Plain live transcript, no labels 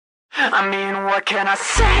I mean, what can I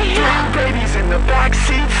say? Baby's in the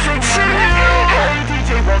backseat singing. Hey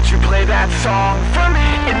DJ, won't you play that song for me?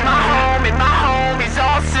 In my home, he's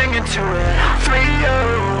all singing to it.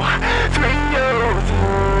 3-0, 3-0.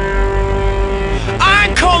 I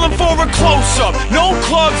ain't calling for a close-up. No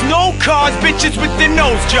clubs, no cars, bitches with their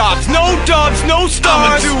nose jobs. No doves, no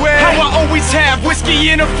stars. I'ma do it how I always have. Whiskey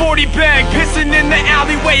in a 40 bag, pissing in the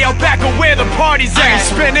alleyway out back of where the party's at. I ain't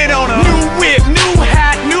spending on a new whip, new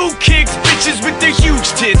hat, new kicks. Bitches with their huge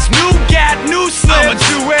tits, new gat, new slips. I'ma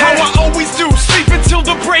do it how I always do. Sleep until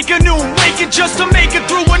the break of noon, waking just to make it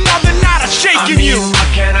through another night of shaking you. What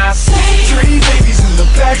can I say? 3 babies in the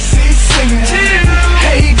backseat singing.